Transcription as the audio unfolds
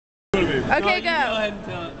movie. Okay, Go go. ahead and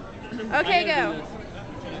tell it. Okay, go.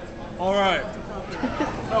 All right.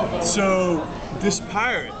 So this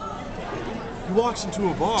pirate, he walks into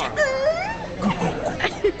a bar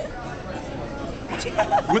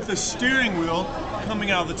with the steering wheel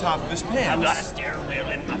coming out of the top of his pants. I've got a steering wheel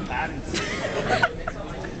in my pants.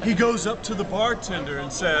 He goes up to the bartender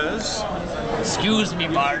and says, Excuse me,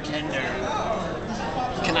 bartender.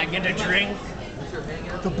 Can I get a drink?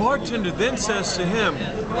 the bartender then says to him,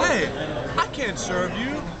 hey, I can't serve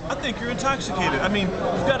you. I think you're intoxicated. I mean,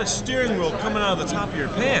 you've got a steering wheel coming out of the top of your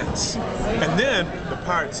pants. And then the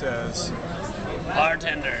pirate says,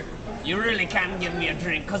 Bartender, you really can give me a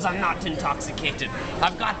drink because I'm not intoxicated.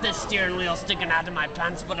 I've got this steering wheel sticking out of my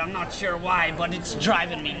pants, but I'm not sure why, but it's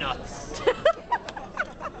driving me nuts.